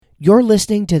You're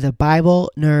listening to the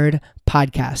Bible Nerd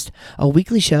Podcast, a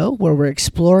weekly show where we're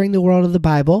exploring the world of the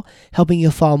Bible, helping you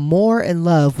fall more in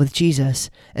love with Jesus,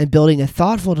 and building a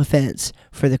thoughtful defense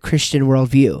for the Christian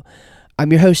worldview.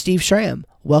 I'm your host, Steve Schramm.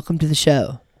 Welcome to the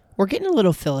show. We're getting a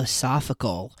little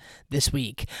philosophical this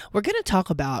week. We're going to talk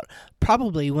about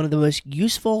probably one of the most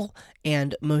useful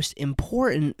and most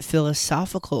important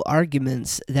philosophical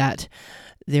arguments that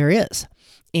there is.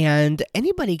 And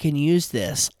anybody can use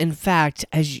this. In fact,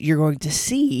 as you're going to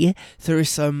see through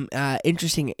some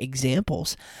interesting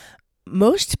examples,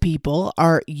 most people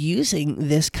are using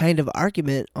this kind of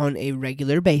argument on a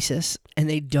regular basis, and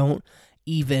they don't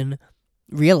even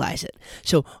realize it.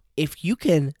 So if you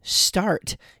can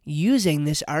start using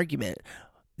this argument,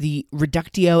 the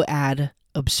reductio ad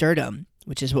absurdum,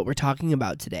 which is what we're talking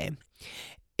about today,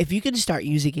 if you can start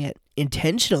using it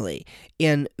intentionally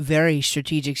in very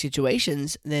strategic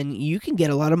situations, then you can get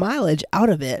a lot of mileage out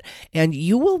of it, and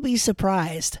you will be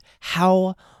surprised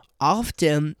how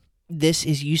often this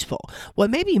is useful.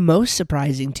 What may be most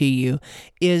surprising to you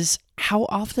is how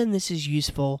often this is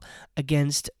useful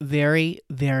against very,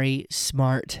 very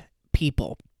smart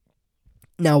people.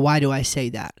 Now, why do I say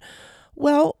that?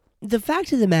 Well, the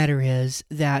fact of the matter is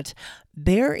that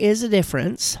there is a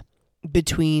difference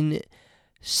between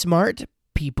smart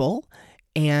people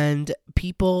and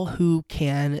people who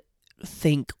can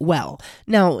think well.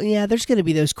 Now, yeah, there's going to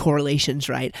be those correlations,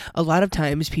 right? A lot of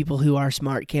times people who are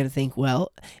smart can think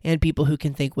well, and people who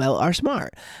can think well are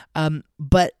smart.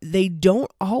 But they don't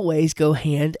always go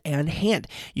hand in hand.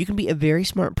 You can be a very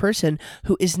smart person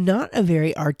who is not a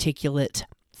very articulate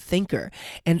thinker,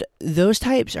 and those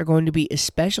types are going to be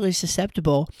especially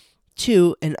susceptible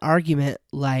to an argument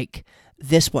like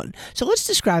this one. So let's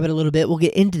describe it a little bit. We'll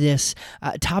get into this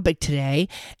topic today,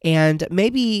 and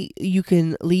maybe you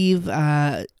can leave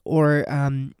you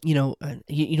don't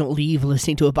leave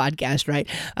listening to a podcast, right?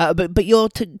 But you'll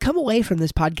come away from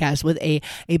this podcast with a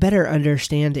better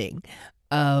understanding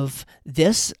of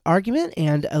this argument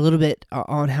and a little bit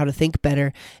on how to think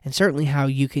better, and certainly how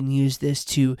you can use this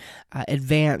to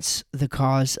advance the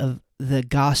cause of the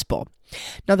gospel.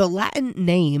 Now, the Latin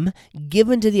name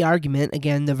given to the argument,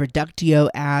 again, the reductio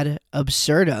ad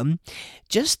absurdum,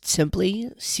 just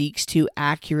simply seeks to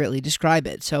accurately describe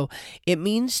it. So it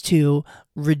means to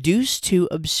reduce to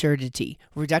absurdity.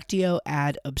 Reductio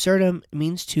ad absurdum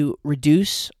means to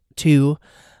reduce to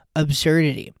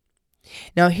absurdity.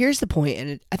 Now, here's the point,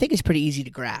 and I think it's pretty easy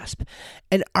to grasp.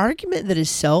 An argument that is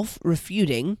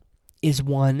self-refuting is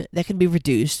one that can be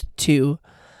reduced to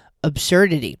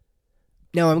absurdity.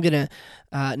 Now, I'm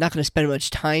not going to spend much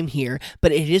time here,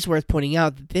 but it is worth pointing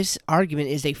out that this argument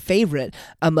is a favorite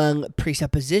among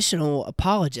presuppositional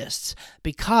apologists,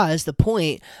 because the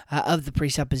point of the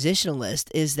presuppositionalist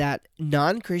is that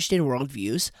non-Christian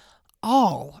worldviews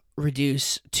all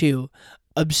reduce to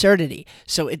absurdity.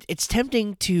 So it's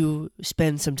tempting to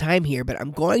spend some time here, but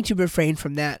I'm going to refrain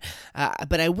from that.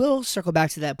 But I will circle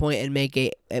back to that point and make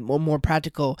a more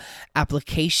practical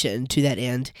application to that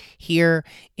end here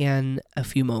in a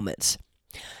few moments.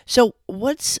 So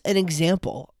what's an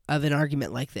example of an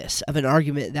argument like this, of an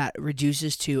argument that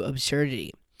reduces to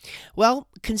absurdity? Well,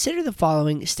 consider the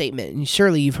following statement, and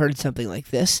surely you've heard something like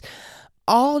this.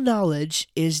 All knowledge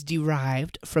is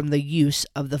derived from the use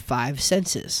of the five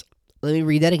senses. Let me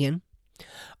read that again.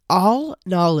 All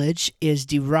knowledge is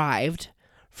derived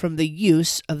from the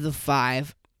use of the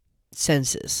five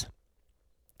senses.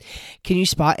 Can you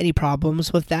spot any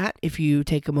problems with that if you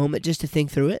take a moment just to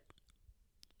think through it?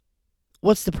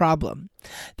 What's the problem?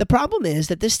 The problem is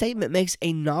that this statement makes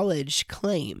a knowledge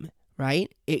claim,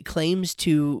 right? It claims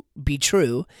to be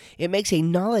true. It makes a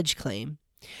knowledge claim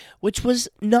which was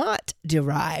not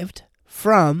derived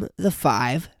from the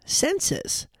five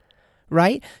senses.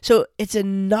 Right? So it's a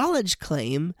knowledge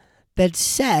claim that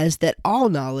says that all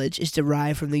knowledge is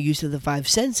derived from the use of the five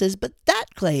senses, but that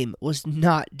claim was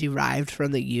not derived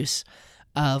from the use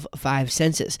of five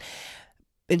senses.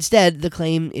 Instead, the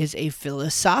claim is a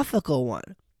philosophical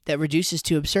one that reduces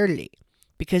to absurdity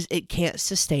because it can't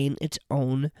sustain its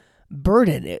own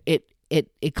burden.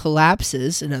 It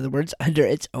collapses, in other words, under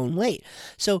its own weight.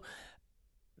 So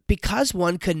because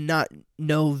one could not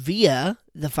know via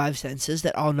the five senses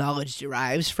that all knowledge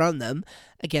derives from them,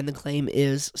 again, the claim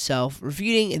is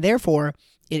self-refuting, and therefore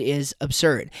it is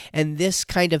absurd. And this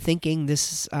kind of thinking,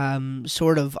 this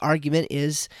sort of argument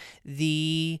is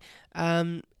the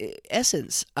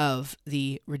essence of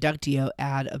the reductio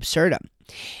ad absurdum.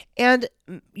 And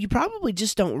you probably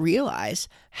just don't realize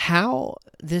how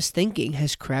this thinking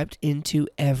has crept into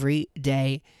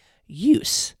everyday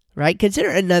use, right?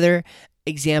 Consider another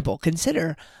example.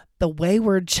 Consider the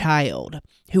wayward child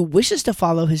who wishes to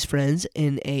follow his friends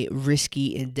in a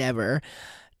risky endeavor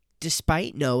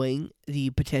despite knowing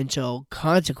the potential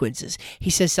consequences.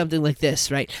 He says something like this,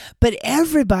 right? But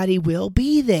everybody will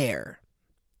be there.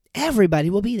 Everybody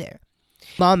will be there.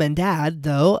 Mom and dad,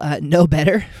 though, know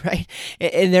better, right?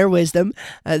 In their wisdom,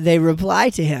 they reply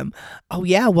to him, oh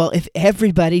yeah, well, if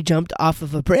everybody jumped off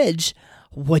of a bridge,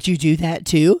 would you do that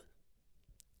too?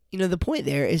 The point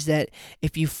there is that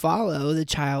if you follow the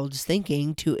child's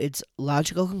thinking to its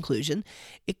logical conclusion,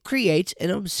 it creates an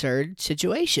absurd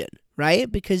situation, right?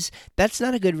 Because that's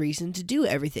not a good reason to do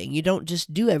everything. You don't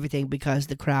just do everything because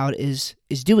the crowd is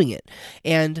doing it.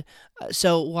 And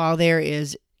so while there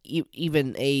is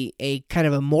even a kind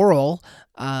of a moral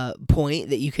point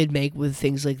that you could make with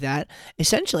things like that,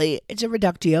 essentially it's a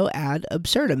reductio ad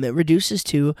absurdum. It reduces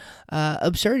to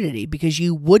absurdity because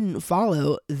you wouldn't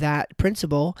follow that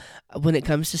principle when it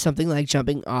comes to something like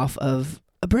jumping off of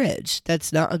a bridge.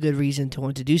 That's not a good reason to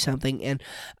want to do something. And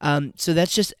so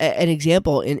that's just an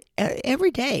example in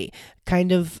everyday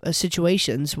kind of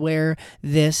situations where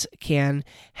this can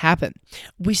happen.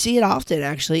 We see it often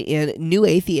actually in new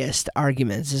atheist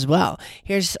arguments as well.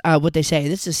 Here's what they say.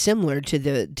 This is similar to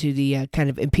the kind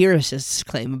of empiricists'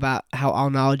 claim about how all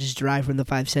knowledge is derived from the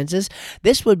five senses.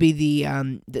 This would be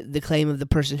the claim of the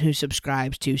person who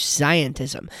subscribes to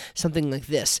scientism. Something like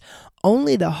this.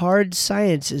 Only the hard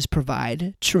sciences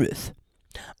provide truth.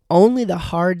 Only the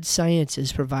hard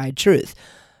sciences provide truth.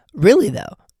 Really,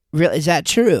 though? Is that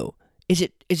true? Is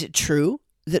it true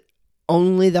that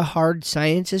only the hard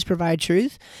sciences provide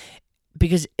truth?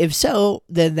 Because if so,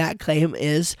 then that claim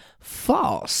is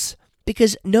false.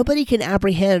 Because nobody can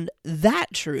apprehend that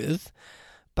truth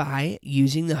by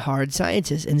using the hard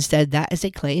sciences. Instead, that is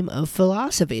a claim of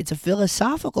philosophy. It's a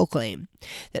philosophical claim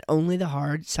that only the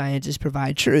hard sciences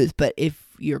provide truth. But if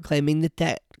you're claiming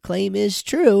that claim is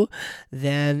true,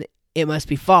 then it must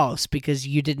be false because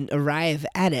you didn't arrive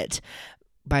at it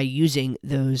by using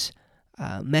those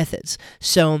methods.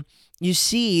 So you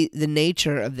see the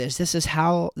nature of this. This is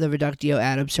how the reductio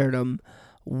ad absurdum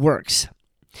works.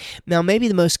 Now, maybe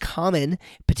the most common,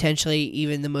 potentially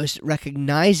even the most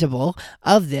recognizable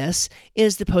of this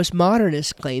is the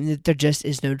postmodernist claim that there just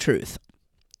is no truth.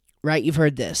 Right? You've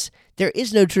heard this. There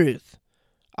is no truth.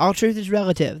 All truth is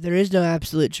relative. There is no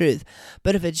absolute truth.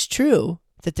 But if it's true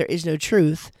that there is no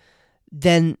truth,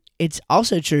 then it's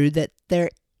also true that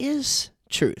there is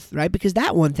truth, right? Because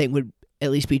that one thing would at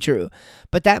least be true.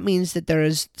 But that means that there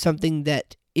is something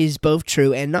that is both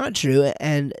true and not true,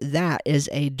 and that is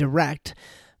a direct,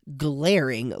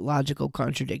 glaring logical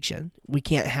contradiction. We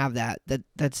can't have that.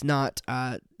 That's not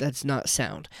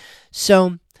sound.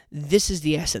 So this is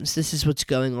the essence. This is what's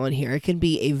going on here. It can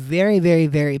be a very, very,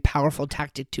 very powerful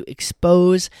tactic to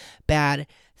expose bad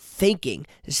thinking,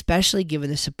 especially given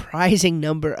the surprising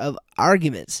number of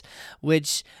arguments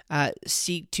which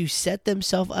seek to set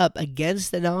themselves up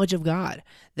against the knowledge of God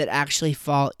that actually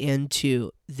fall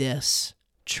into this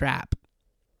trap.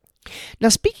 Now,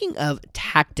 speaking of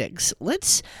tactics,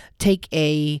 let's take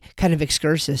a kind of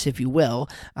excursus, if you will,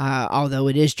 although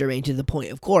it is germane to the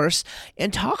point, of course,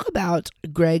 and talk about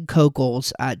Greg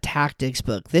Koukl's tactics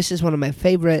book. This is one of my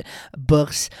favorite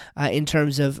books in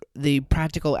terms of the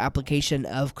practical application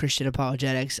of Christian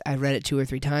apologetics. I've read it 2 or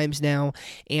 3 times now,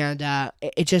 and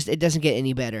it doesn't get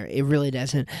any better. It really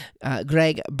doesn't.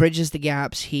 Greg bridges the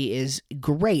gaps. He is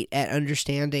great at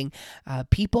understanding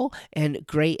people and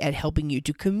great at helping you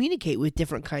to communicate with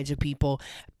different kinds of people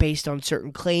based on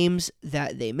certain claims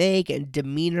that they make and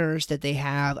demeanors that they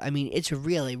have. I mean, it's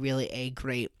really, really a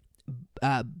great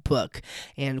book.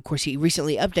 And of course, he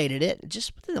recently updated it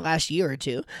just within the last year or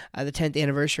two, the 10th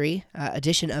anniversary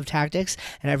edition of Tactics.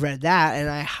 And I've read that, and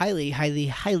I highly, highly,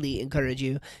 highly encourage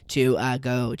you to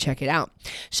go check it out.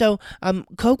 So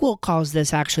Koukl calls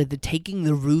this actually the taking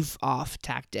the roof off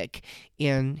tactic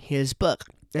in his book.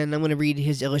 And I'm going to read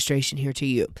his illustration here to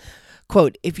you.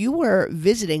 Quote, if you were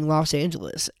visiting Los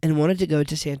Angeles and wanted to go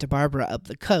to Santa Barbara up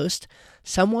the coast,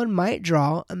 someone might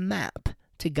draw a map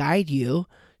to guide you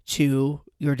to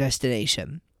your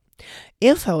destination.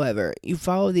 If, however, you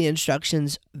follow the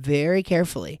instructions very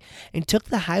carefully and took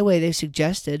the highway they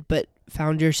suggested but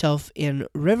found yourself in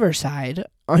Riverside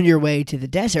on your way to the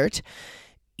desert,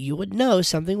 you would know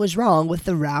something was wrong with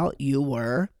the route you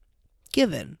were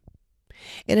given.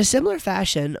 In a similar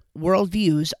fashion,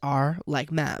 worldviews are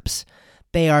like maps.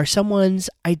 They are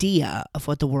someone's idea of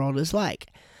what the world is like.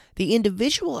 The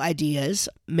individual ideas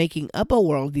making up a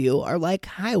worldview are like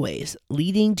highways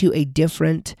leading to a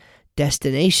different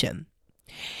destination.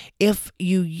 If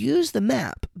you use the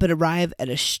map but arrive at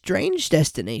a strange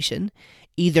destination,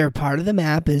 Either part of the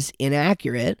map is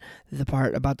inaccurate, the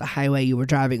part about the highway you were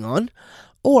driving on,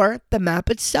 or the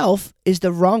map itself is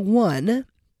the wrong one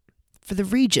for the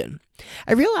region.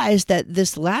 I realize that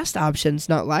this last option is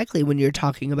not likely when you're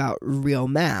talking about real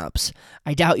maps.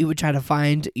 I doubt you would try to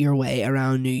find your way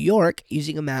around New York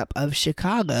using a map of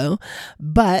Chicago,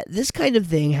 but this kind of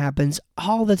thing happens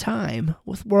all the time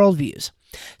with worldviews.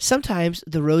 Sometimes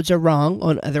the roads are wrong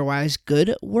on otherwise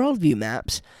good worldview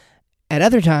maps. At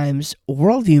other times,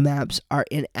 worldview maps are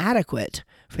inadequate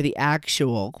for the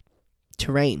actual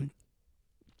terrain.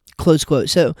 Close quote.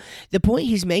 So the point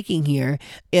he's making here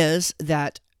is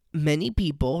that many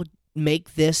people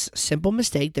make this simple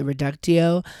mistake, the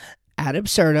reductio ad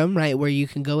absurdum, right, where you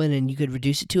can go in and you could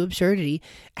reduce it to absurdity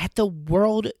at the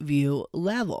worldview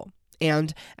level.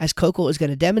 And as Kokel is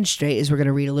going to demonstrate, as we're going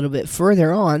to read a little bit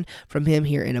further on from him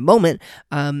here in a moment,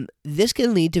 this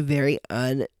can lead to very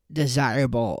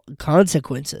undesirable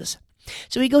consequences.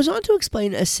 So he goes on to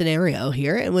explain a scenario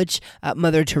here in which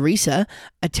Mother Teresa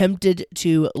attempted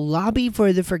to lobby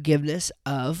for the forgiveness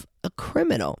of a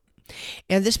criminal.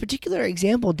 And this particular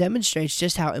example demonstrates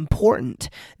just how important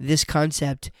this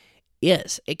concept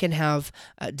is. It can have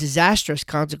disastrous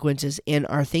consequences in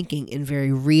our thinking in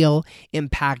very real,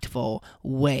 impactful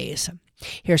ways.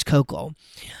 Here's Kokel.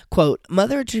 Quote,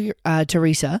 Mother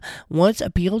Teresa once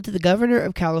appealed to the governor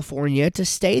of California to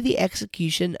stay the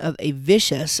execution of a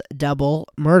vicious double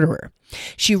murderer.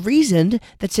 She reasoned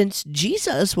that since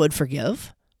Jesus would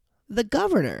forgive, the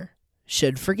governor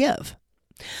should forgive.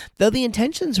 Though the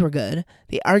intentions were good,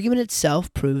 the argument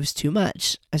itself proves too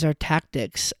much, as our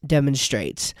tactics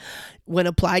demonstrates. When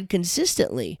applied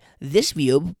consistently, this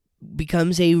view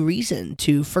becomes a reason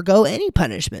to forgo any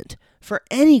punishment for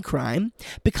any crime,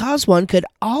 because one could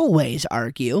always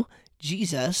argue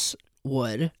Jesus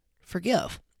would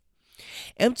forgive.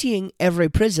 Emptying every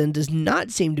prison does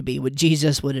not seem to be what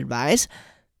Jesus would advise,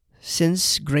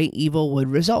 since great evil would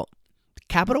result.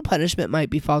 Capital punishment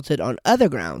might be faulted on other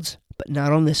grounds, but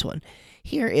not on this one.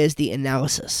 Here is the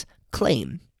analysis.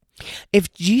 Claim.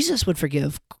 If Jesus would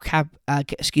forgive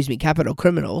capital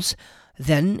criminals,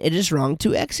 then it is wrong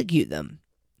to execute them,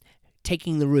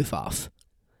 taking the roof off.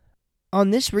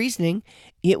 On this reasoning,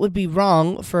 it would be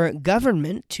wrong for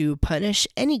government to punish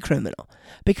any criminal,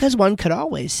 because one could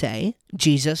always say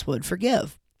Jesus would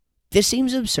forgive. This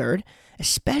seems absurd,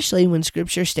 especially when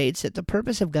Scripture states that the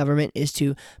purpose of government is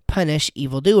to punish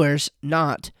evildoers,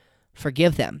 not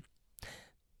forgive them.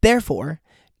 Therefore,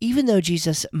 even though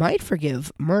Jesus might forgive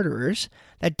murderers,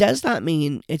 that does not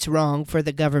mean it's wrong for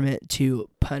the government to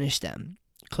punish them.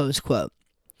 Close quote.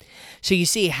 So you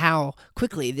see how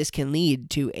quickly this can lead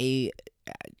to a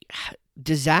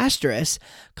disastrous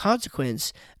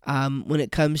consequence when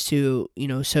it comes to,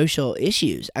 social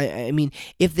issues. I mean,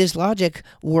 if this logic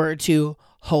were to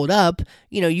hold up,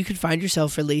 you could find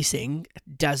yourself releasing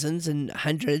dozens and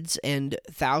hundreds and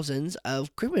thousands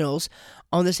of criminals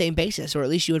on the same basis, or at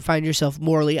least you would find yourself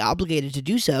morally obligated to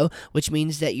do so, which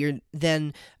means that you're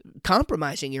then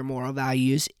compromising your moral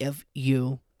values if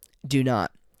you do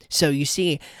not. So you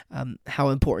see how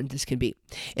important this can be.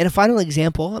 In a final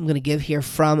example I'm going to give here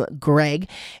from Greg,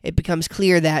 it becomes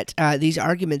clear that these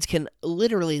arguments can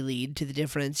literally lead to the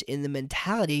difference in the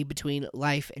mentality between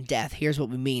life and death. Here's what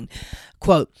we mean.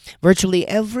 Quote, virtually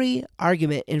every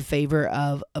argument in favor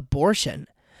of abortion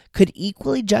could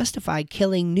equally justify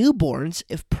killing newborns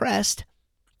if pressed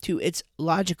to its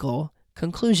logical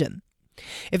conclusion.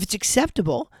 If it's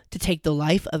acceptable to take the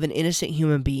life of an innocent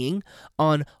human being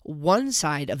on one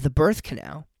side of the birth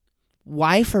canal,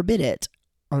 why forbid it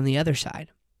on the other side?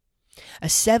 A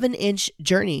 7-inch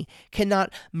journey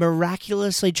cannot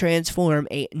miraculously transform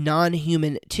a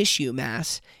non-human tissue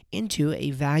mass into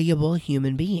a valuable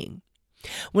human being.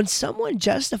 When someone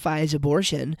justifies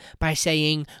abortion by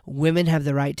saying women have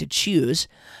the right to choose,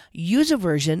 use a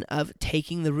version of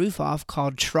taking the roof off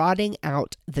called trotting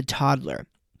out the toddler.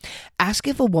 Ask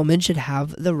if a woman should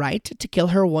have the right to kill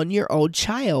her 1-year-old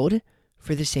child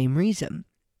for the same reason.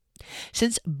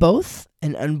 Since both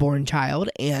an unborn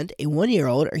child and a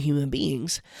 1-year-old are human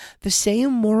beings, the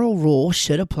same moral rule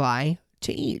should apply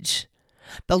to each.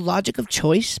 The logic of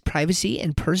choice, privacy,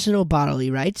 and personal bodily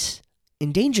rights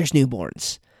endangers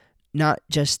newborns, not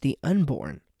just the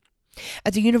unborn.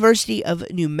 At the University of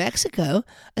New Mexico,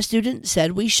 a student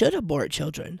said we should abort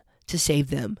children to save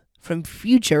them from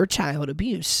future child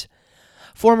abuse.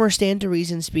 Former Stand to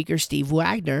Reason speaker Steve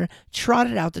Wagner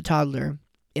trotted out the toddler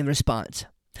in response.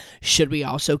 Should we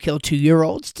also kill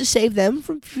 2-year-olds to save them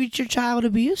from future child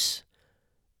abuse?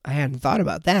 I hadn't thought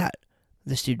about that,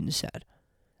 the student said.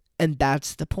 And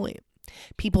that's the point.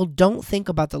 People don't think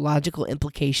about the logical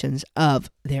implications of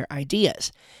their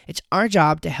ideas. It's our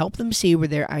job to help them see where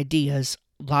their ideas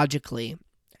logically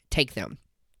take them.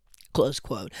 Close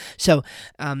quote. So,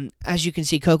 as you can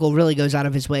see, Kokel really goes out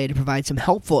of his way to provide some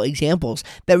helpful examples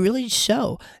that really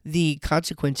show the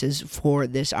consequences for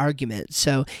this argument.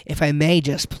 So, if I may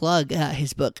just plug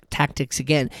his book, Tactics,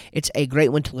 again, it's a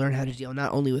great one to learn how to deal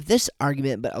not only with this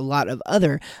argument, but a lot of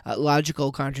other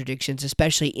logical contradictions,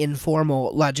 especially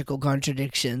informal logical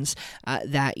contradictions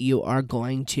that you are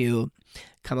going to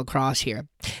come across here.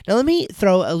 Now, let me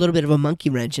throw a little bit of a monkey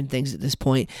wrench in things at this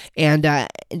point, and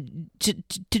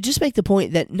to just make the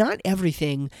point that not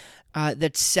everything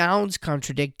that sounds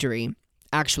contradictory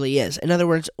actually is. In other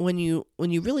words, when you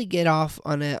really get off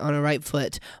on a right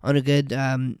foot, on a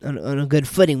good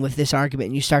footing with this argument,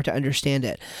 and you start to understand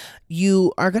it,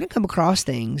 you are going to come across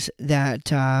things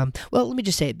that well, let me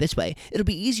just say it this way: it'll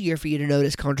be easier for you to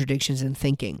notice contradictions in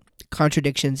thinking,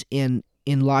 contradictions in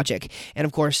logic. And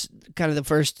of course, kind of the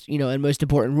first, and most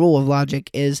important rule of logic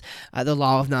is the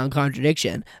law of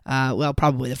non-contradiction. Well,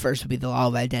 probably the first would be the law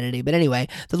of identity. But anyway,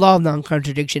 the law of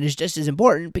non-contradiction is just as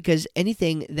important because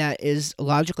anything that is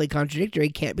logically contradictory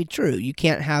can't be true. You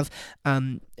can't have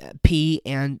P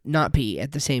and not P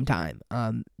at the same time.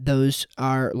 Those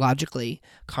are logically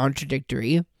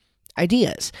contradictory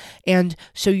ideas. And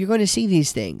so you're going to see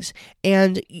these things.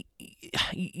 And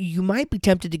you might be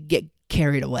tempted to get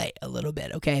carried away a little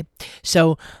bit, okay?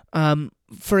 So,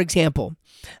 for example,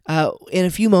 in a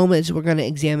few moments, we're going to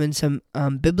examine some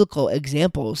biblical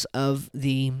examples of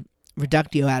the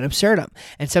reductio ad absurdum,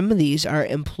 and some of these are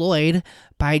employed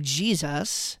by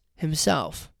Jesus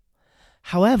himself.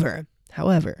 However,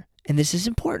 and this is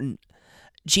important,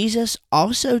 Jesus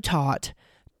also taught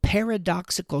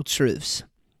paradoxical truths.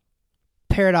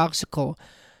 Paradoxical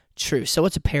truths. So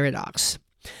what's a paradox?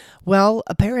 Well,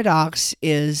 a paradox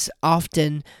is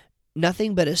often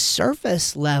nothing but a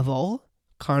surface level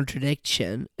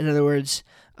contradiction. In other words,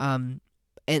 an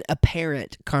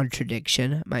apparent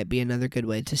contradiction might be another good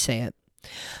way to say it.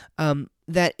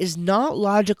 That is not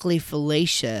logically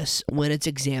fallacious when it's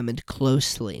examined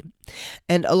closely.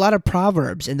 And a lot of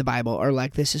proverbs in the Bible are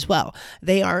like this as well.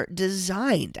 They are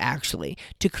designed, actually,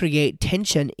 to create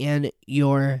tension in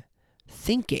your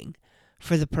thinking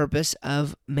for the purpose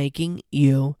of making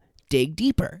you dig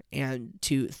deeper and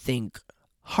to think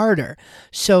harder.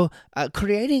 So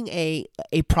creating a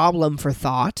problem for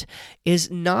thought is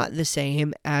not the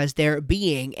same as there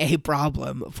being a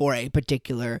problem for a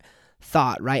particular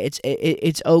thought, right?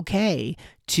 It's okay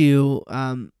to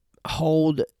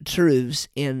hold truths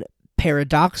in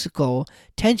paradoxical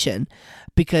tension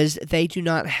because they do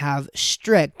not have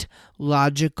strict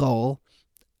logical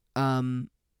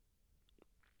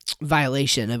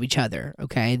violation of each other,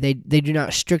 okay? They do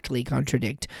not strictly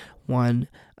contradict one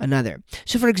another.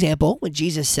 So, for example, when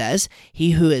Jesus says,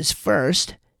 "He who is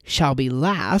first shall be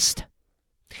last,"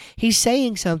 he's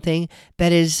saying something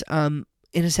that is, in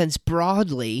a sense,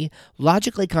 broadly,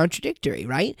 logically contradictory,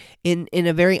 right? In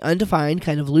a very undefined,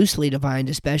 kind of loosely defined,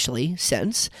 especially,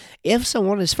 sense. If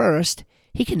someone is first,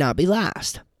 he cannot be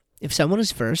last. If someone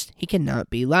is first, he cannot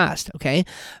be last, okay?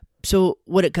 So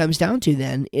what it comes down to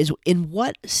then is in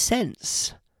what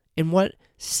sense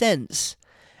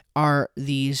are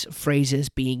these phrases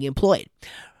being employed?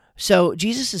 So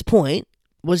Jesus' point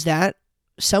was that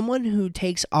someone who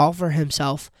takes all for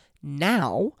himself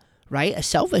now, right, a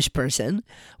selfish person,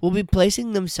 will be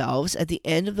placing themselves at the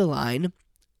end of the line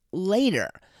later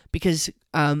because,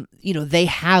 they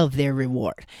have their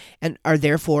reward and are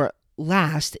therefore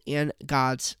last in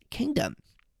God's kingdom.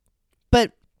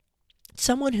 But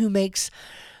someone who makes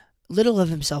little of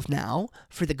himself now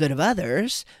for the good of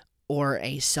others, or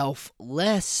a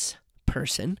selfless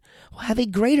person, will have a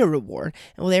greater reward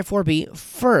and will therefore be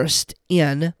first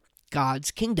in God's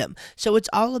kingdom. So it's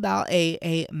all about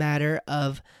a matter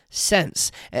of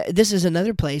sense. This is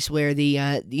another place where the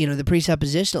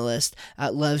presuppositionalist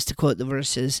loves to quote the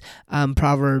verses.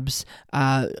 Proverbs,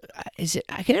 is it?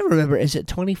 I can never remember. Is it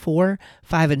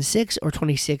 24:5-6 or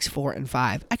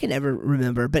 26:4-5? I can never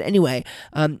remember. But anyway,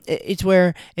 it's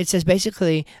where it says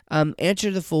basically,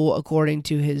 answer the fool according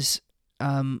to his.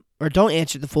 Or don't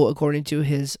answer the fool according to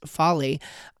his folly,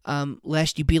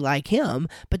 lest you be like him.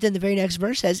 But then the very next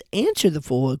verse says, answer the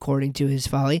fool according to his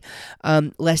folly,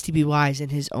 lest he be wise in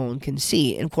his own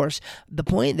conceit. And of course, the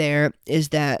point there is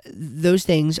that those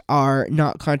things are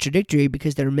not contradictory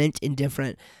because they're meant in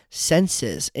different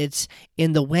senses. It's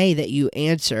in the way that you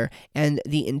answer and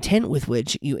the intent with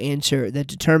which you answer that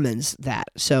determines that.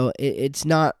 So it's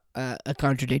not a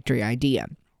contradictory idea.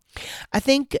 I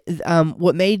think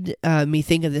what made me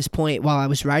think of this point while I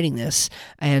was writing this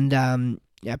and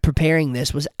preparing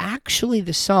this was actually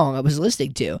the song I was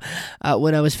listening to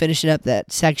when I was finishing up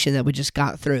that section that we just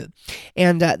got through.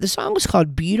 And the song was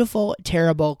called Beautiful,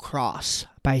 Terrible Cross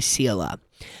by Selah.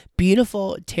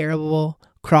 Beautiful, Terrible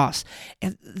Cross.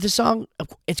 And the song,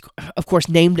 it's of course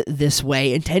named this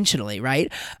way intentionally,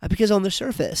 right? Because on the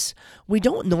surface, we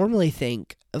don't normally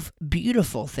think of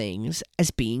beautiful things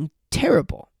as being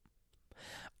terrible.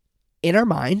 In our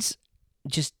minds,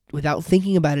 just without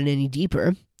thinking about it any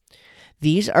deeper,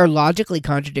 these are logically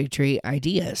contradictory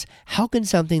ideas. How can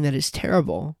something that is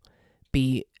terrible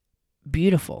be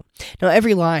beautiful? Now,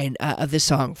 every line of this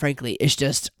song, frankly, is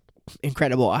just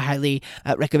incredible. I highly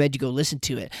recommend you go listen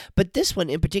to it. But this one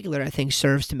in particular, I think,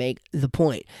 serves to make the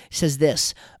point. It says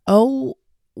this: "Oh,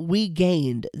 we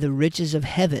gained the riches of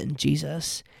heaven,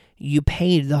 Jesus. You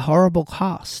paid the horrible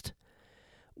cost.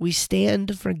 We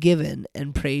stand forgiven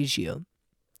and praise you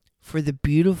for the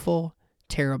beautiful,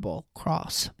 terrible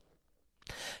cross."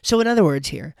 So in other words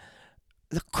here,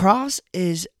 the cross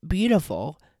is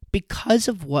beautiful because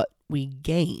of what we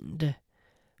gained,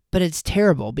 but it's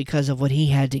terrible because of what he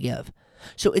had to give.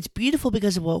 So it's beautiful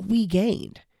because of what we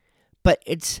gained, but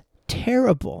it's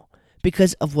terrible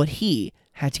because of what he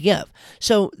had to give.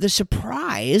 So the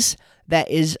surprise that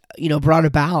is, brought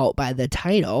about by the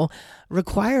title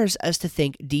requires us to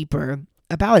think deeper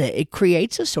about it. It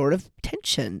creates a sort of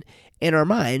tension in our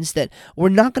minds that we're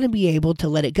not going to be able to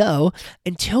let it go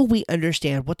until we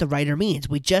understand what the writer means.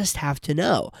 We just have to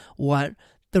know what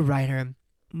the writer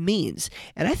means.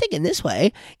 And I think in this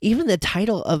way, even the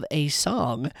title of a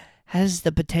song has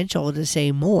the potential to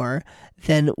say more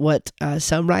than what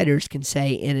some writers can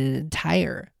say in an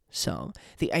entire song.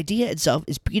 The idea itself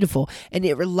is beautiful, and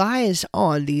it relies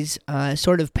on these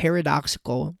sort of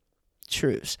paradoxical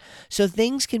truths. So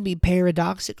things can be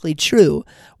paradoxically true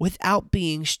without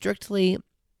being strictly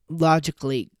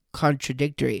logically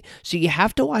contradictory. So you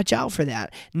have to watch out for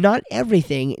that. Not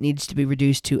everything needs to be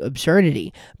reduced to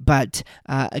absurdity, but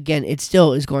again, it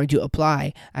still is going to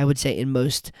apply, I would say, in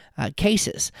most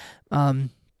cases.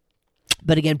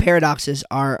 But again, paradoxes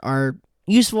are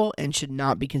useful and should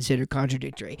not be considered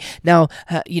contradictory. Now,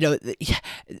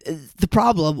 the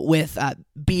problem with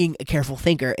being a careful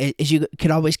thinker is you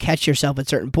can always catch yourself at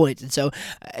certain points. And so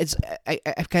I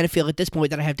kind of feel at this point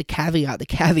that I have to caveat the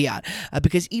caveat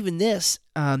because even this,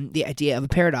 the idea of a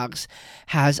paradox,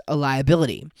 has a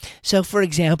liability. So, for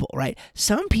example, right,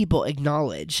 some people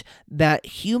acknowledge that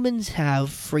humans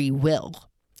have free will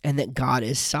and that God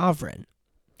is sovereign.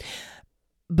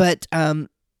 But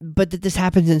that this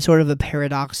happens in sort of a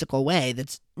paradoxical way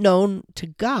that's known to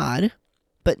God,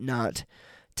 but not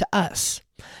to us.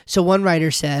 So one writer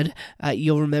said,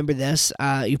 you'll remember this,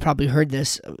 you probably heard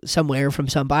this somewhere from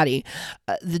somebody,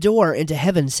 the door into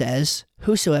heaven says,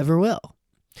 "Whosoever will."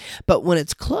 But when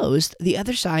it's closed, the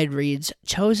other side reads,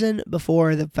 "Chosen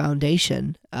before the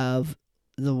foundation of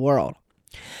the world."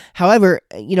 However,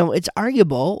 it's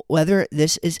arguable whether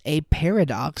this is a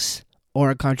paradox or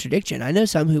a contradiction. I know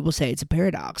some who will say it's a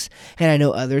paradox, and I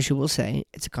know others who will say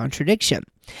it's a contradiction.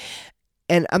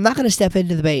 And I'm not going to step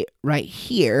into the debate right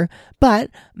here, but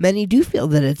many do feel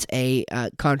that it's a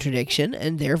contradiction,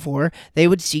 and therefore they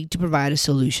would seek to provide a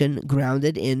solution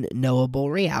grounded in knowable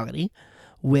reality,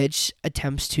 which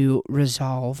attempts to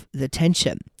resolve the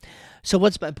tension. So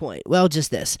what's my point? Well,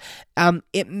 just this.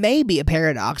 It may be a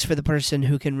paradox for the person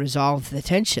who can resolve the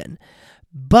tension,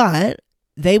 but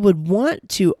they would want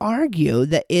to argue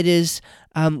that it is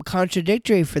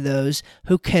contradictory for those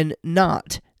who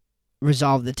cannot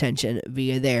resolve the tension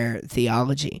via their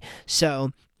theology.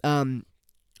 So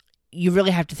you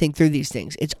really have to think through these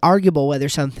things. It's arguable whether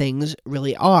some things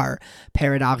really are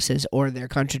paradoxes or they're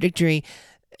contradictory.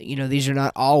 These are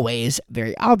not always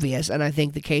very obvious, and I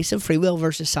think the case of free will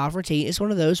versus sovereignty is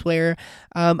one of those where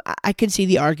I can see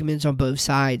the arguments on both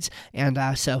sides, and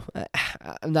so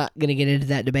I'm not going to get into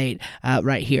that debate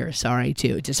right here. Sorry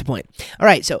to disappoint. All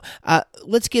right, so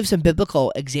let's give some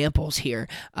biblical examples here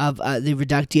of the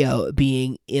reductio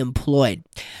being employed.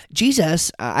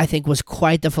 Jesus, I think, was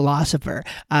quite the philosopher.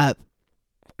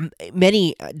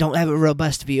 Many don't have a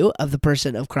robust view of the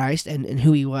person of Christ and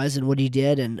who he was and what he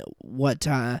did and what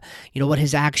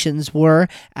his actions were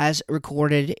as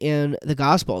recorded in the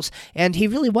Gospels. And he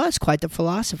really was quite the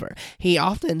philosopher. He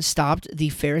often stopped the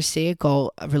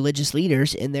Pharisaical religious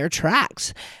leaders in their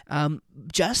tracks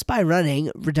just by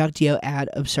running reductio ad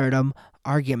absurdum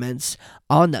arguments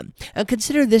on them. And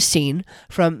consider this scene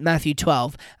from Matthew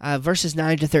 12, verses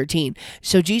 9 to 13.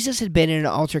 So Jesus had been in an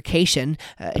altercation,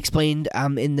 explained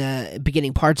in the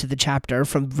beginning parts of the chapter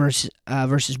from verses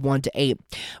 1 to 8,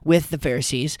 with the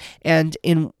Pharisees. And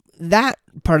in that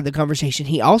part of the conversation,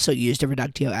 he also used a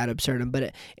reductio ad absurdum,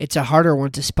 but it's a harder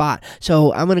one to spot.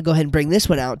 So I'm going to go ahead and bring this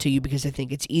one out to you because I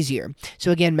think it's easier.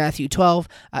 So again, Matthew 12,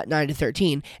 9 to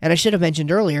 13. And I should have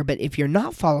mentioned earlier, but if you're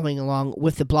not following along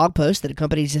with the blog post that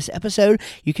accompanies this episode,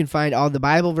 you can find all the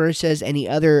Bible verses, any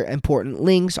other important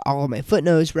links, all of my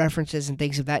footnotes, references, and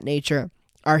things of that nature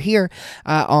are here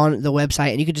on the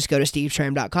website, and you can just go to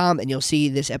stevestram.com and you'll see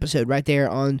this episode right there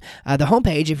on the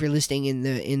homepage if you're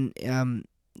listening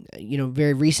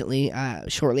very recently,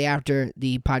 shortly after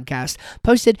the podcast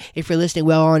posted. If you're listening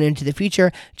well on into the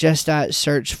future, just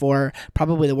search for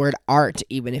probably the word art.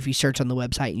 Even if you search on the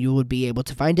website, you would be able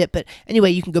to find it. But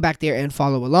anyway, you can go back there and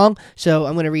follow along. So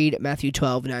I'm going to read Matthew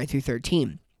 12, 9 through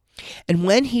 13. And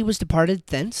when he was departed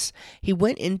thence, he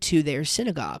went into their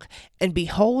synagogue, and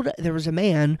behold, there was a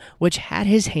man which had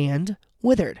his hand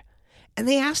withered. And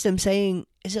they asked him, saying,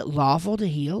 Is it lawful to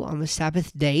heal on the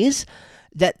Sabbath days?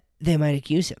 That they might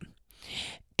accuse him.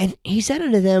 And he said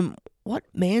unto them, What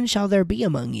man shall there be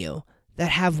among you that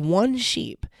have one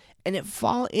sheep, and it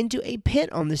fall into a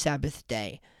pit on the Sabbath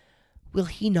day? Will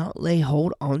he not lay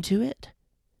hold onto it,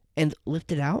 and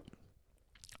lift it out?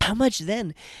 How much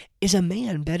then is a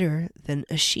man better than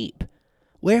a sheep?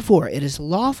 Wherefore it is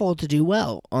lawful to do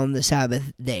well on the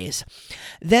Sabbath days.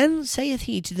 Then saith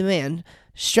he to the man,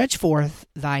 Stretch forth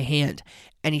thy hand.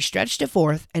 And he stretched it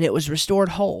forth, and it was restored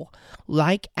whole,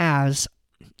 like as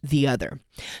the other.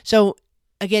 So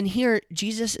again, here,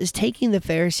 Jesus is taking the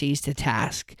Pharisees to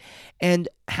task. And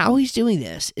how he's doing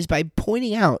this is by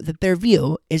pointing out that their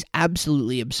view is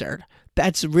absolutely absurd.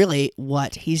 That's really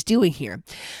what he's doing here.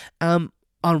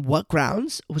 On what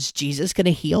grounds was Jesus going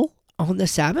to heal on the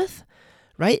Sabbath?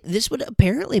 Right? This would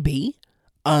apparently be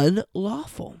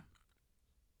unlawful.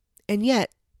 And yet,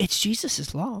 it's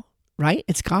Jesus' law, right?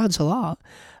 It's God's law.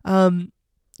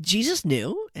 Jesus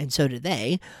knew, and so did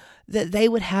they, that they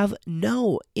would have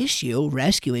no issue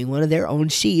rescuing one of their own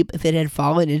sheep if it had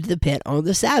fallen into the pit on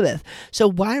the Sabbath. So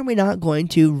why are we not going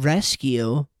to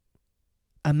rescue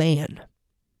a man?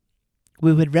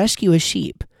 We would rescue a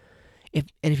sheep.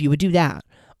 If you would do that,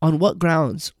 on what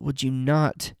grounds would you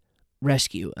not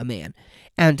rescue a man?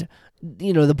 And,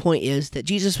 the point is that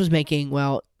Jesus was making,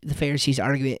 the Pharisees'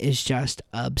 argument is just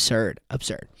absurd.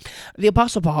 The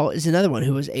Apostle Paul is another one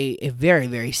who was a very,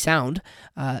 very sound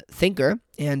thinker,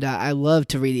 and I love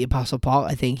to read the Apostle Paul.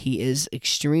 I think he is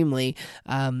extremely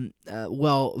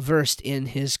well-versed in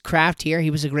his craft here.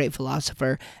 He was a great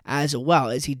philosopher as well,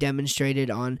 as he demonstrated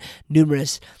on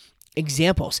numerous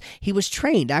examples. He was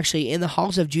trained actually in the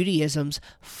halls of Judaism's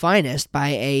finest by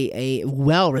a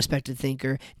well-respected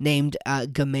thinker named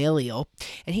Gamaliel,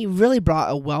 and he really brought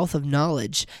a wealth of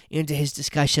knowledge into his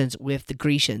discussions with the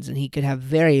Grecians, and he could have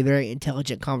very, very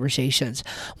intelligent conversations.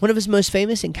 One of his most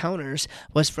famous encounters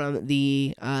was from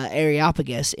the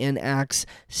Areopagus in Acts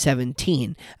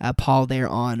 17, Paul there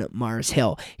on Mars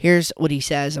Hill. Here's what he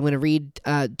says. I'm going to read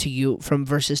to you from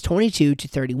verses 22 to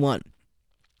 31.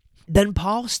 Then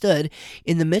Paul stood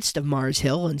in the midst of Mars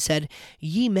Hill and said,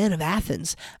 Ye men of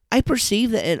Athens, I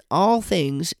perceive that in all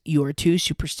things you are too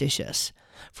superstitious.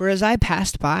 For as I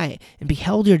passed by and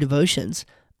beheld your devotions,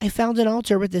 I found an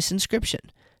altar with this inscription,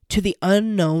 To the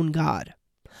unknown God,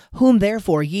 whom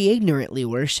therefore ye ignorantly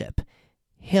worship.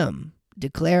 Him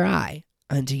declare I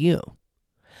unto you.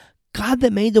 God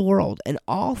that made the world and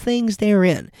all things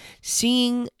therein,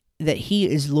 seeing that he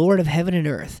is Lord of heaven and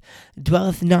earth,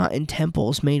 dwelleth not in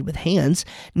temples made with hands,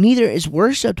 neither is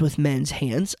worshipped with men's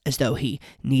hands, as though he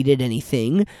needed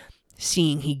anything,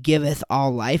 seeing he giveth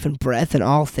all life and breath and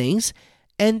all things,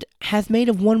 and hath made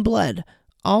of one blood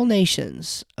all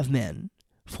nations of men,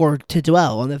 for to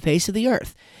dwell on the face of the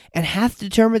earth, and hath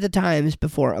determined the times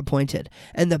before appointed,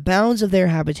 and the bounds of their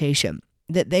habitation,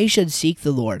 that they should seek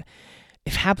the Lord,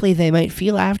 if haply they might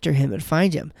feel after him and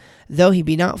find him, though he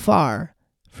be not far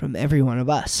from every one of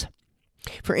us.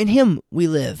 For in him we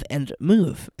live and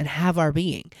move and have our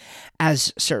being,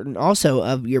 as certain also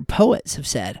of your poets have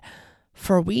said,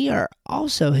 for we are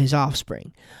also his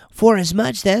offspring. For as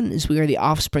much then as we are the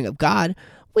offspring of God,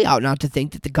 we ought not to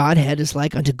think that the Godhead is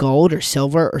like unto gold or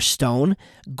silver or stone,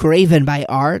 graven by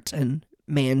art and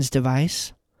man's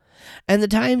device. And the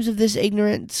times of this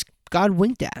ignorance God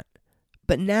winked at,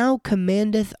 but now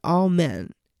commandeth all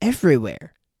men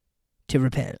everywhere to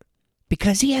repent,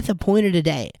 because he hath appointed a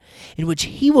day in which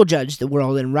he will judge the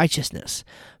world in righteousness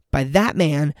by that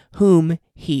man whom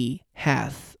he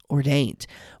hath ordained,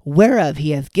 whereof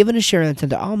he hath given assurance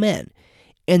unto all men,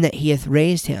 and that he hath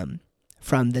raised him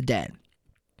from the dead.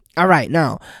 All right,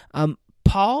 now,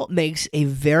 Paul makes a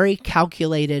very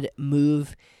calculated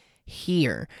move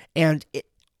here, and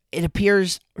it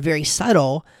appears very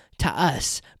subtle to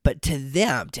us, but to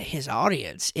them, to his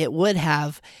audience, it would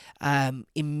have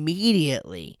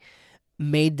immediately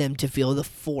made them to feel the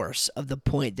force of the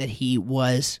point that he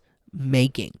was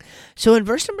making. So in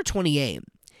verse number 28,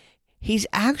 he's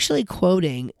actually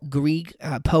quoting Greek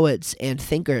poets and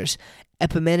thinkers,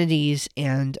 Epimenides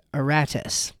and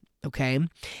Aratus. Okay,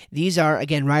 these are,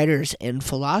 again, writers and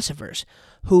philosophers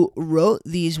who wrote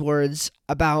these words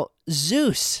about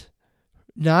Zeus,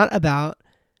 not about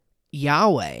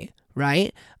Yahweh,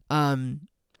 right?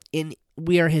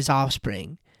 We are his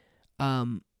offspring.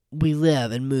 We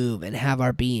live and move and have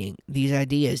our being. These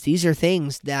ideas, these are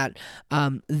things that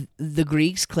the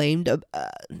Greeks claimed,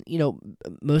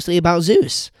 mostly about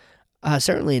Zeus.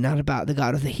 Certainly not about the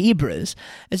God of the Hebrews.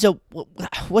 And so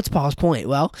what's Paul's point?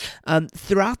 Well,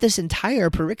 throughout this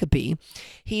entire pericope,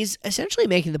 he's essentially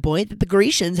making the point that the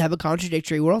Grecians have a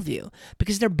contradictory worldview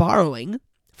because they're borrowing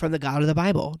from the God of the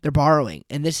Bible. They're borrowing.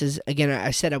 And this is, again, I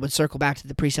said I would circle back to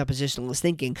the presuppositionalist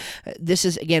thinking. This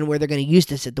is, again, where they're going to use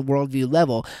this at the worldview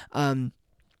level.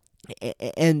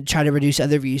 And try to reduce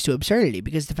other views to absurdity,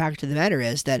 because the fact of the matter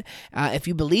is that if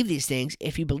you believe these things,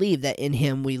 if you believe that in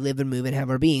him we live and move and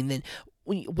have our being, then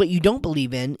what you don't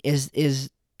believe in is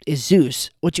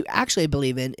Zeus. What you actually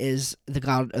believe in is the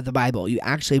God of the Bible. You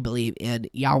actually believe in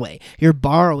Yahweh. You're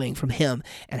borrowing from him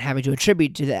and having to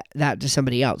attribute to that to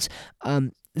somebody else.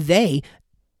 They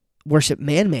worship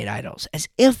man-made idols as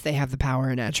if they have the power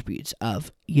and attributes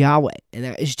of Yahweh, and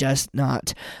that is just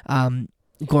not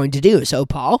going to do. So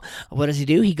Paul, what does he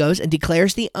do? He goes and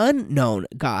declares the unknown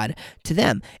God to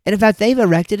them. And in fact, they've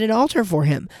erected an altar for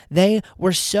him. They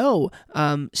were so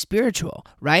spiritual,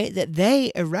 right, that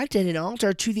they erected an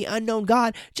altar to the unknown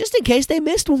God just in case they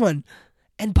missed one.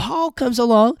 And Paul comes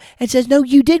along and says, no,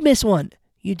 you did miss one.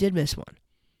 You did miss one.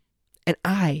 And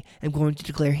I am going to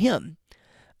declare him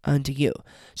unto you.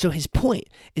 So his point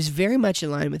is very much in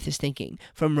line with his thinking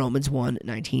from Romans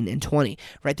 1:19 and 20,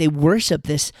 right? They worship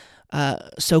this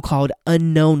so-called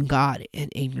unknown God in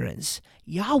ignorance.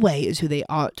 Yahweh is who they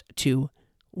ought to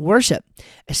worship,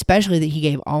 especially that he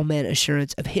gave all men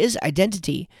assurance of his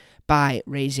identity by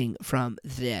raising from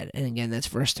the dead. And again, that's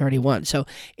verse 31. So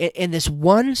in this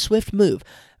one swift move,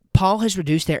 Paul has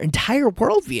reduced their entire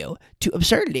worldview to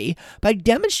absurdity by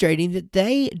demonstrating that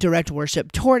they direct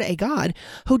worship toward a God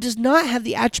who does not have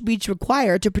the attributes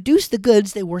required to produce the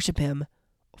goods they worship him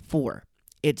for.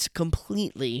 It's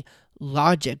completely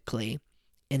logically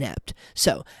inept.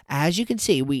 So, as you can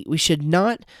see, we should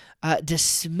not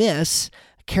dismiss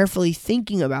carefully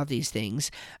thinking about these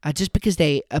things just because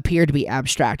they appear to be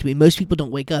abstract. I mean, most people don't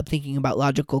wake up thinking about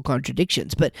logical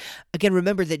contradictions. But again,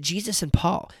 remember that Jesus and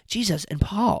Paul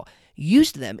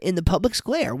used them in the public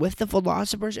square with the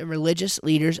philosophers and religious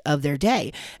leaders of their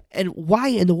day. And why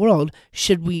in the world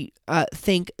should we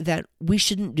think that we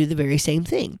shouldn't do the very same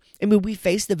thing? I mean, we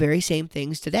face the very same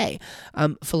things today.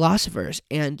 Philosophers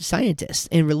and scientists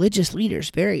and religious leaders,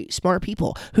 very smart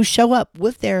people who show up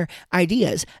with their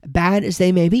ideas, bad as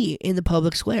they may be, in the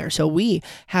public square. So we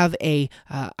have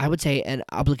I would say, an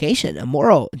obligation, a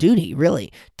moral duty,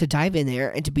 really, to dive in there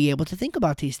and to be able to think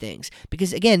about these things.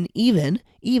 Because again, even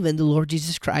the Lord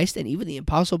Jesus Christ and even the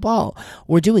Apostle Paul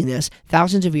were doing this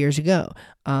thousands of years ago.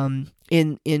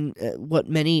 In what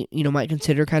many might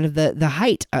consider kind of the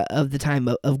height of the time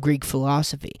of Greek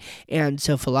philosophy. And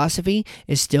so philosophy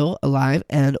is still alive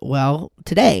and well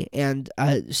today. And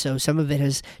so some of it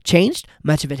has changed,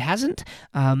 much of it hasn't.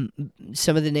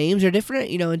 Some of the names are different,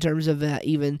 in terms of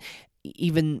even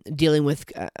dealing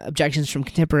with objections from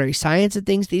contemporary science and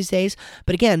things these days.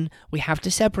 But again, we have to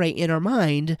separate in our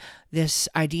mind this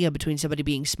idea between somebody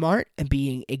being smart and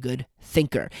being a good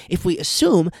thinker. If we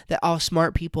assume that all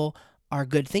smart people are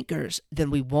good thinkers,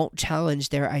 then we won't challenge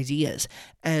their ideas.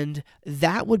 And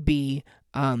that would be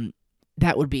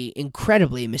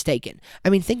incredibly mistaken. I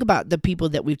mean, think about the people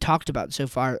that we've talked about so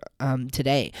far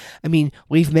today. I mean,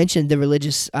 we've mentioned the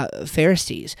religious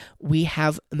Pharisees. We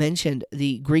have mentioned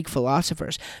the Greek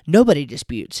philosophers. Nobody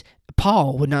disputes.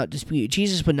 Paul would not dispute.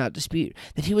 Jesus would not dispute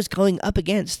that he was going up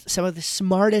against some of the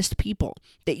smartest people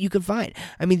that you could find.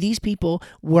 I mean, these people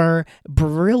were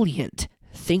brilliant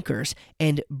thinkers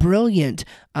and brilliant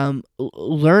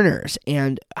learners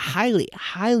and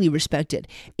highly respected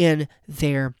in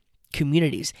their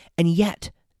communities, and yet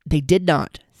they did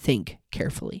not think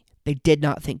carefully.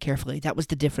 That was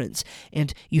the difference.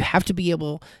 And you have to be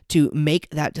able to make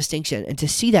that distinction and to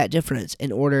see that difference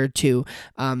in order to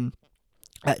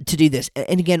to do this.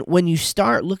 And again, when you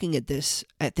start looking at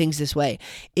things this way,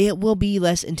 it will be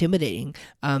less intimidating.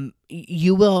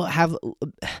 You will have,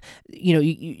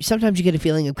 sometimes you get a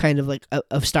feeling of kind of like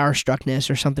of starstruckness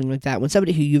or something like that when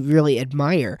somebody who you really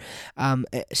admire,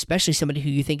 especially somebody who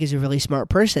you think is a really smart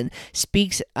person,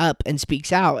 speaks up and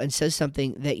speaks out and says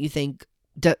something that you think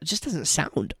just doesn't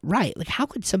sound right. Like, how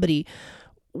could somebody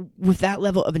with that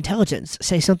level of intelligence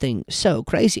say something so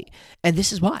crazy? And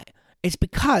this is why. It's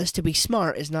because to be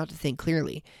smart is not to think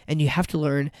clearly, and you have to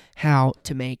learn how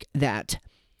to make that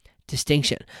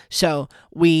distinction. So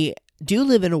we do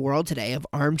live in a world today of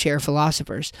armchair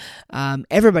philosophers.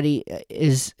 Everybody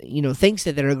thinks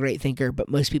that they're a great thinker, but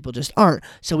most people just aren't.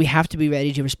 So we have to be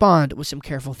ready to respond with some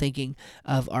careful thinking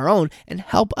of our own and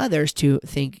help others to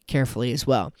think carefully as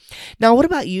well. Now, what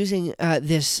about using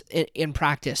this in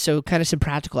practice? So kind of some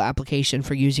practical application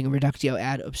for using a reductio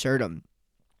ad absurdum.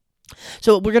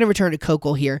 So we're going to return to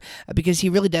Kokel here because he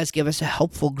really does give us a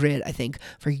helpful grid, I think,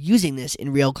 for using this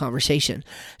in real conversation.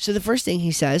 So the first thing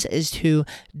he says is to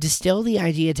distill the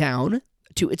idea down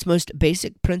to its most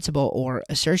basic principle or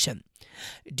assertion.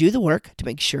 Do the work to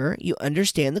make sure you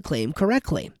understand the claim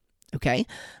correctly. Okay.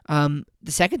 The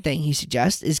second thing he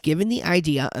suggests is giving the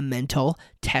idea a mental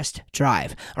test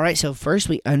drive. All right. So first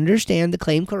we understand the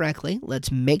claim correctly.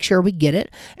 Let's make sure we get it.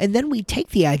 And then we take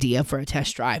the idea for a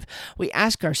test drive. We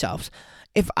ask ourselves,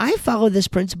 if I follow this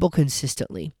principle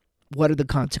consistently, what are the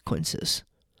consequences?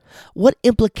 What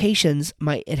implications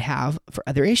might it have for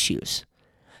other issues?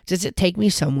 Does it take me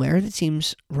somewhere that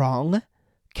seems wrong,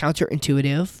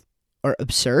 counterintuitive, or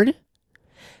absurd?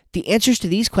 The answers to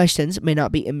these questions may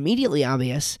not be immediately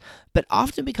obvious, but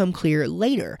often become clear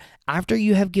later after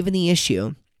you have given the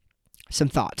issue some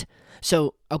thought.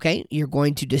 So, okay, you're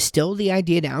going to distill the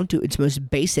idea down to its most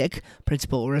basic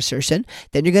principle or assertion.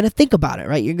 Then you're going to think about it,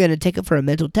 right? You're going to take it for a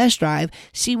mental test drive,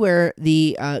 see where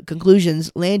the conclusions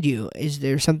land you. Is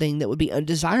there something that would be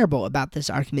undesirable about this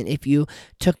argument if you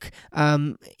took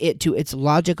it to its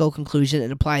logical conclusion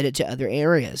and applied it to other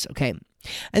areas, okay?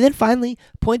 And then finally,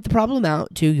 point the problem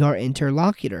out to your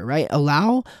interlocutor, right?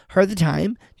 Allow her the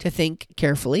time to think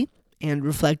carefully and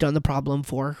reflect on the problem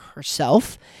for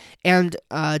herself. And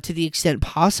to the extent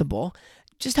possible,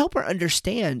 just help her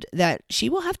understand that she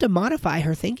will have to modify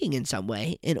her thinking in some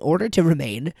way in order to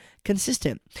remain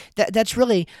consistent. That's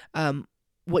really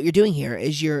what you're doing here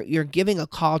is you're giving a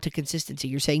call to consistency.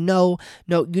 You're saying, no,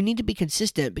 you need to be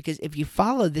consistent, because if you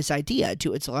follow this idea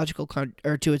to its logical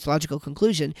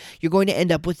conclusion, you're going to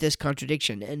end up with this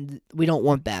contradiction, and we don't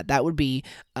want that. That would be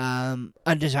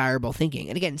undesirable thinking.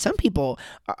 And again, some people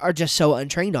are just so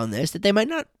untrained on this that they might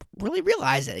not really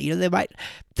realize it.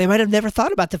 They might have never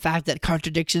thought about the fact that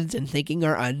contradictions in thinking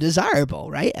are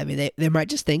undesirable, right? I mean, they might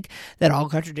just think that all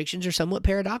contradictions are somewhat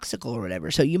paradoxical or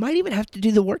whatever. So you might even have to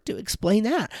do the work to explain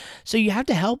that. So you have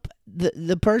to help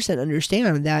the person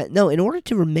understand that, no, in order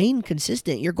to remain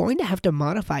consistent, you're going to have to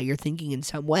modify your thinking in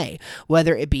some way,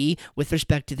 whether it be with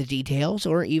respect to the details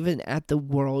or even at the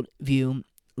worldview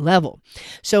level.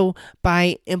 So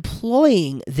by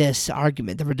employing this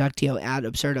argument, the reductio ad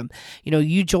absurdum,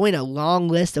 you join a long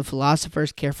list of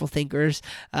philosophers, careful thinkers,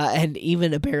 and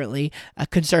even apparently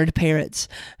concerned parents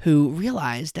who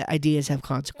realize that ideas have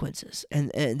consequences.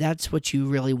 And that's what you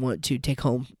really want to take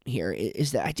home here,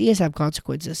 is that ideas have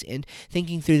consequences, and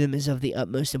thinking through them is of the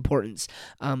utmost importance.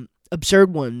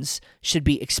 Absurd ones should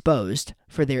be exposed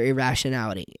for their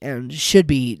irrationality and should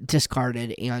be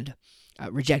discarded and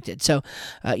rejected. So,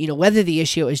 whether the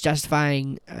issue is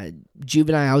justifying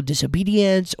juvenile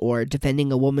disobedience or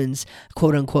defending a woman's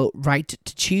quote-unquote right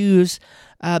to choose,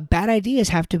 bad ideas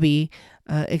have to be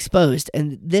exposed.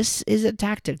 And this is a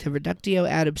tactic. The reductio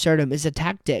ad absurdum is a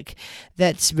tactic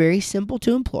that's very simple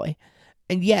to employ,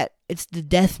 and yet it's the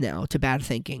death knell to bad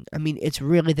thinking. I mean, it's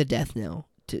really the death knell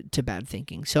to bad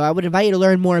thinking. So I would invite you to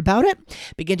learn more about it,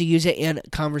 begin to use it in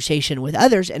conversation with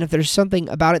others, and if there's something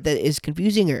about it that is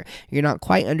confusing or you're not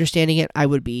quite understanding it, I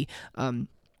would be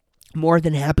more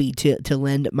than happy to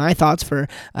lend my thoughts for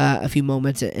a few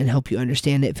moments and help you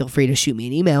understand it. Feel free to shoot me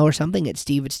an email or something at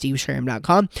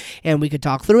steve@steveshram.com, and we could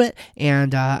talk through it,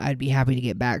 and I'd be happy to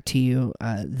get back to you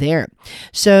there.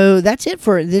 So that's it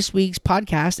for this week's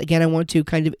podcast. Again, I want to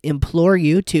kind of implore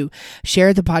you to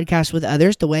share the podcast with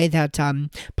others. The way that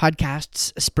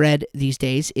podcasts spread these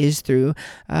days is through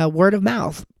word of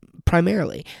mouth,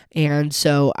 primarily. And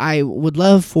so I would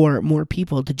love for more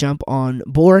people to jump on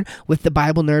board with the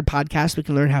Bible Nerd podcast. We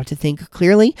can learn how to think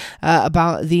clearly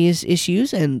about these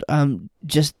issues and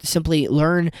just simply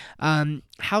learn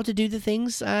how to do the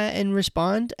things and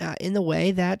respond in the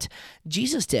way that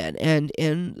Jesus did and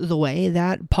in the way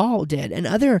that Paul did. And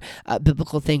other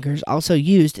biblical thinkers also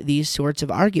used these sorts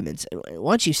of arguments.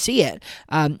 Once you see it,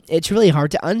 it's really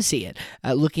hard to unsee it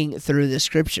looking through the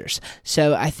scriptures.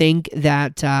 So I think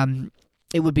that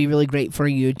it would be really great for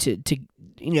you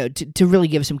to really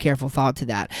give some careful thought to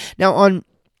that. Now, on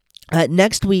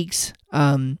next week's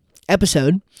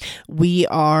episode, we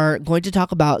are going to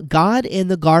talk about God in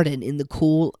the garden in the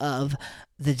cool of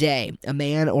the day, a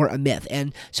man or a myth.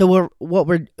 And so what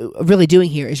we're really doing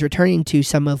here is returning to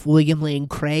some of William Lane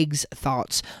Craig's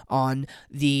thoughts on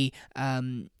the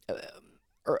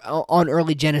on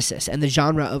early Genesis and the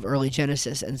genre of early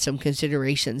Genesis, and some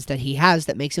considerations that he has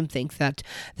that makes him think that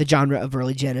the genre of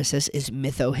early Genesis is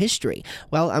mytho-history.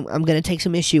 Well, I'm going to take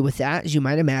some issue with that, as you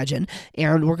might imagine,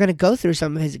 and we're going to go through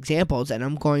some of his examples, and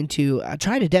I'm going to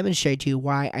try to demonstrate to you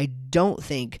why I don't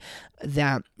think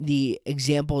that the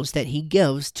examples that he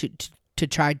gives to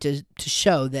try to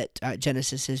show that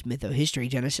Genesis is mytho-history,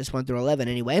 Genesis 1 through 11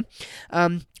 anyway,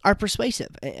 are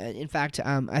persuasive. In fact,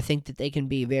 I think that they can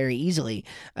be very easily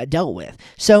dealt with.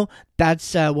 So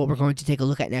that's what we're going to take a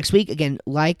look at next week. Again,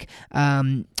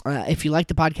 if you like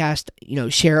the podcast,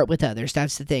 share it with others.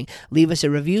 That's the thing. Leave us a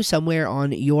review somewhere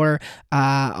on your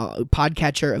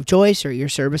podcatcher of choice or your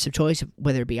service of choice,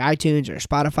 whether it be iTunes or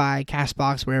Spotify,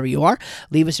 CastBox, wherever you are.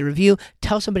 Leave us a review.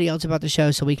 Tell somebody else about the show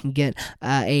so we can get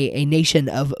a nation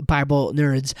of Bible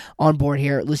nerds on board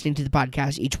here, listening to the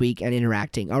podcast each week and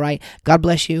interacting. All right. God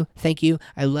bless you. Thank you.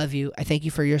 I love you. I thank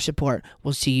you for your support.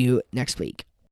 We'll see you next week.